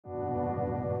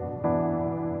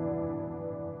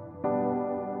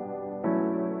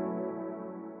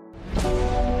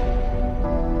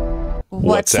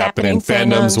What's happening,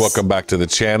 fandoms? Welcome back to the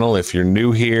channel. If you're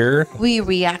new here, we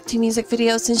react to music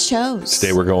videos and shows.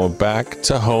 Today we're going back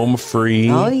to Home Free.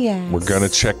 Oh, yes. We're going to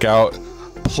check out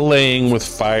Playing with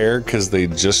Fire because they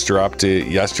just dropped it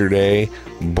yesterday.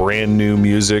 Brand new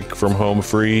music from Home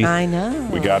Free. I know.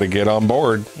 We got to get on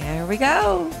board. Here we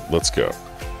go. Let's go.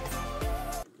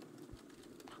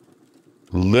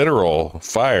 Literal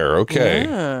fire. Okay.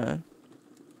 Yeah.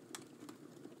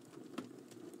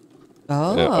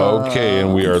 Oh. Okay,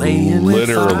 and we are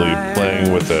literally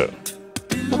playing with it.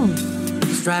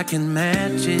 Striking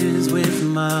matches with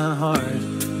my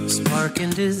heart, sparking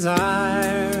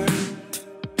desire,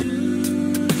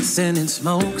 sending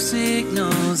smoke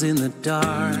signals in the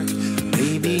dark.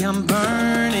 Baby, I'm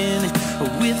burning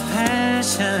with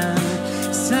passion.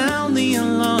 Sound the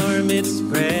alarm, it's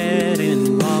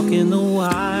spreading, walking the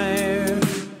wire.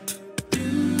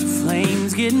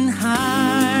 Flames getting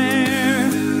higher.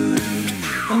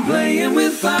 I'm playing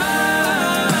with fire.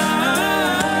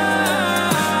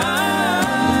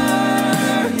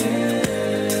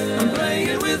 Yeah. I'm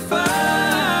playing with fire.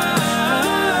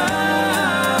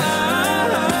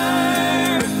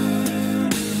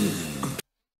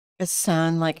 It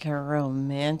sounds like a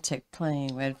romantic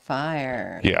Playing with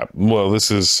Fire. Yeah, well, this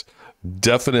is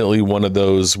definitely one of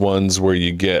those ones where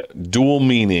you get dual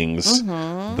meanings.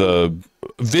 The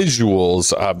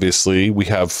visuals, obviously, we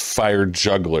have fire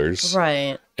jugglers,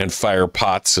 Right, and fire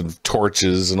pots and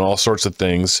torches and all sorts of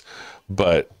things.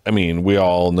 But I mean, we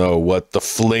all know what the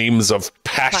flames of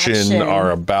passion are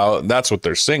about. That's what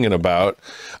they're singing about.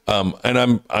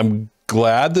 And I'm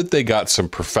glad that they got some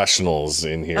professionals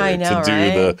in here to do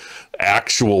the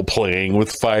actual playing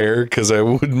with fire, because I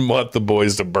wouldn't want the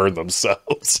boys to burn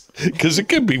themselves, because it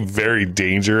can be very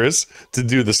dangerous to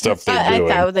do the stuff they're doing.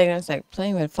 I thought they were going to say,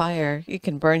 playing with fire, you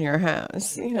can burn your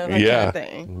house. You know, that kind of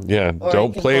thing. Yeah, Or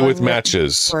don't you play can with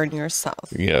matches. Burn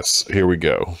yourself. Yes, here we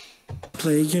go.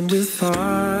 Playing with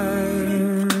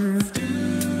fire,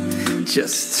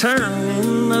 just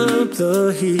turning up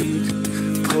the heat,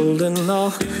 pulling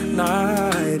all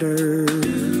nighters,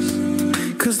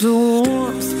 'cause the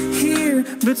warmth here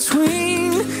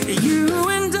between you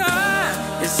and I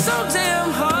is so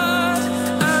damn hard.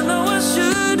 I know I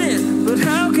shouldn't, but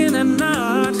how can I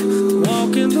not?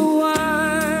 Walking the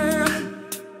wire,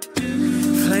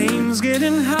 flames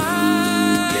getting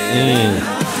high.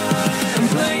 I'm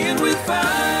playing with fire.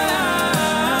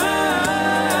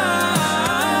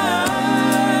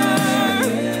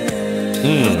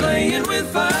 I'm playing with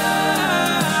fire.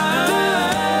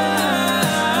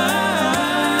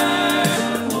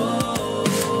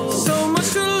 So much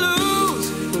to lose,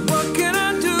 but what can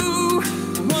I do?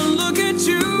 One look at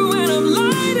you and I'm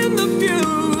lighting the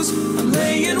fuse. I'm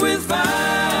playing with fire.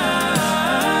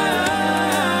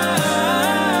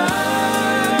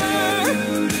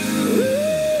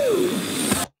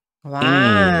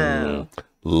 Wow.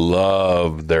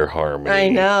 Love their harmony. I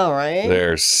know, right?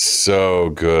 They're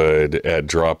so good at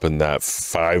dropping that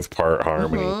 5-part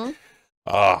harmony.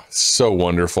 Ah, so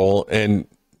wonderful. And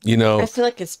you know, I feel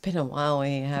like it's been a while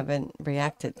we haven't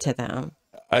reacted to them.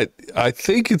 I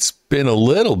think it's been a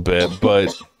little bit,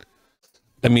 but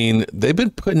I mean, they've been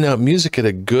putting out music at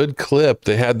a good clip.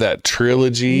 They had that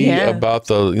trilogy about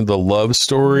the love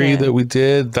story that we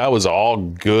did. That was all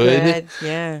good.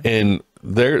 Yeah. And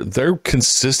they're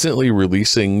consistently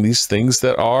releasing these things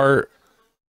that are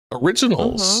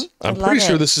originals. I'm pretty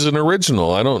sure this is an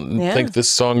original. I don't think this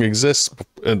song exists,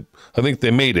 and I think they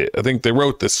made it. I think they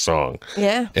wrote this song.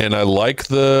 Yeah. And I like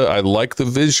the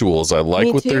visuals. I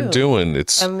like what they're doing.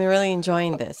 I'm really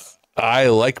enjoying this. I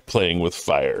like playing with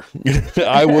fire.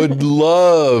 I would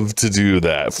love to do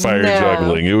that. Fire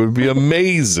juggling. It would be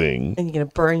amazing. And you're going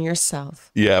to burn yourself.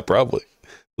 Yeah, probably.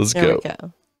 Let's There go. we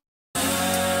go.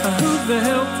 Who the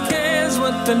hell cares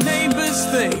what the neighbors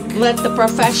think? Let the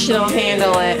professional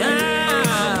handle it.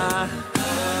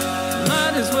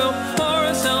 Might as well pour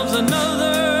ourselves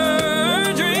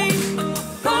another drink.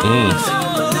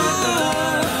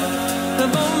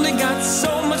 I've only got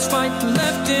so much fight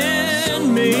left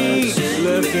in me.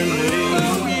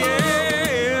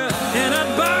 And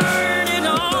I'd burn it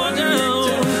all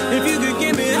down if you could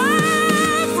give me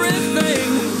everything.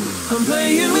 I'm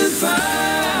playing with fire.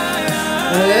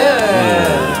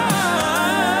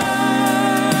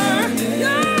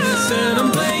 Said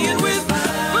I'm playing with fire.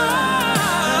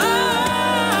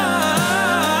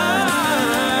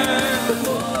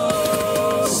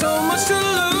 So much to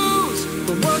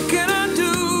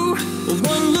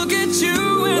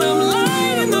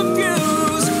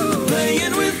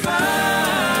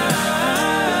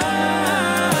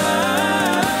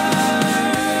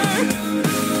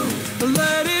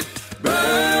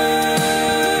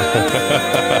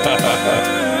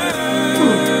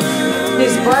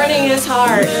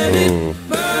heart.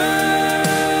 Ooh.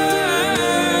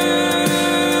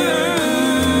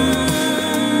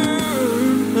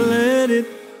 Let it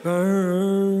burn.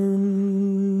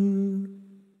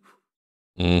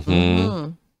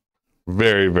 Mm-hmm.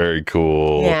 Very, very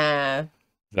cool. Yeah.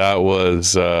 That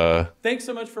was Thanks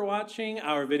so much for watching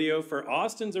our video for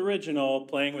Austin's original,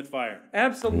 Playing with Fire.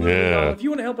 Absolutely. Yeah. If you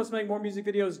want to help us make more music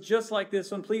videos just like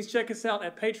this one, please check us out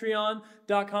at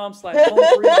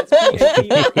patreon.com/homefree. That's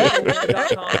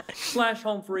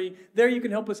patreon.com/homefree. There you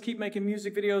can help us keep making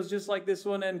music videos just like this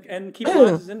one and keep us as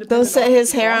independent. Don't set his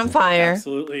artists as hair on possible. fire.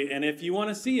 Absolutely. And if you want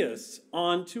to see us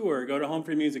on tour, go to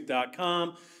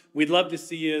homefreemusic.com. We'd love to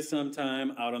see you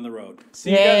sometime out on the road.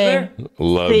 See you guys Yay. there.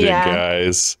 loved it, Yeah.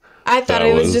 guys. I thought That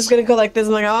it was was- just gonna go like this.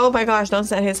 I'm like, oh my gosh, don't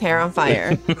set his hair on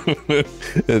fire.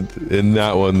 In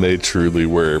that one, they truly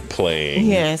were playing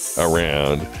Yes.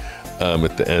 around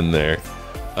at the end there.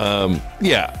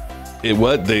 Yeah,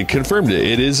 they confirmed it.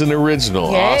 It is an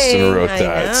original. Yay, Austin wrote I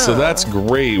that, so know. that's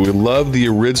great. We love the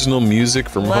original music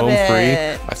from Love Home Free.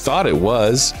 it. I thought it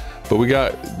was,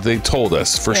 but they told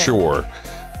us for Yeah. sure.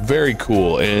 Very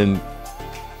cool, and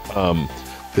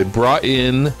they brought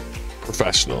in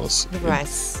professionals.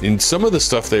 Yes. In some of the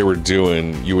stuff they were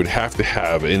doing, you would have to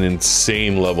have an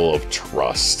insane level of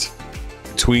trust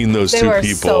between those They two were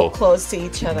people. so close to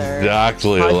each other.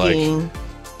 Exactly, Hugging. like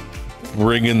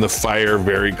bringing the fire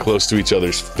very close to each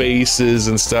other's faces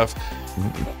and stuff.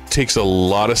 Takes a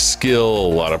lot of skill,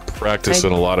 a lot of practice, I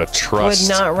and a lot of Would trust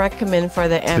not recommend for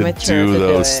the to amateur do to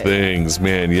those it. things.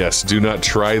 Man, yes, do not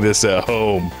try this at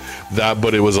home.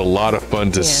 But it was a lot of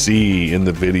fun to Yeah. see in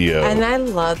the video. And I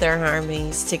love their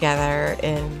harmonies together,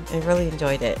 and I really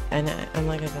enjoyed it. And I'm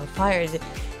like, I go fire,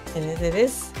 and it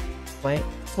is flame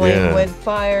Yeah. with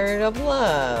fire to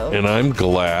blow. And I'm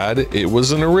glad it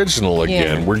was an original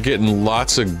again. Yeah. We're getting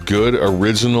lots of good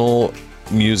original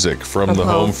music from the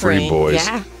Home Free Boys.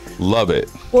 Yeah. Love it.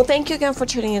 Well, thank you again for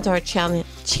tuning into our channel.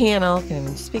 Can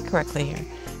I speak correctly here?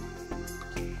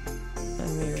 Let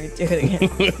me redo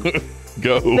it again.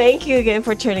 Go. Thank you again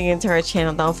for tuning into our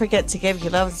channel. Don't forget to give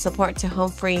your love and support to Home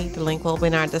Free. The link will be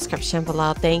in our description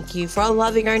below. Thank you for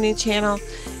loving our new channel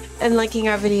and liking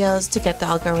our videos to get the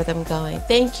algorithm going.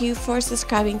 Thank you for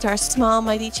subscribing to our small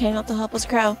mighty channel to help us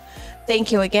grow.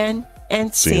 Thank you again,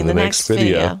 and see you in the next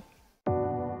video.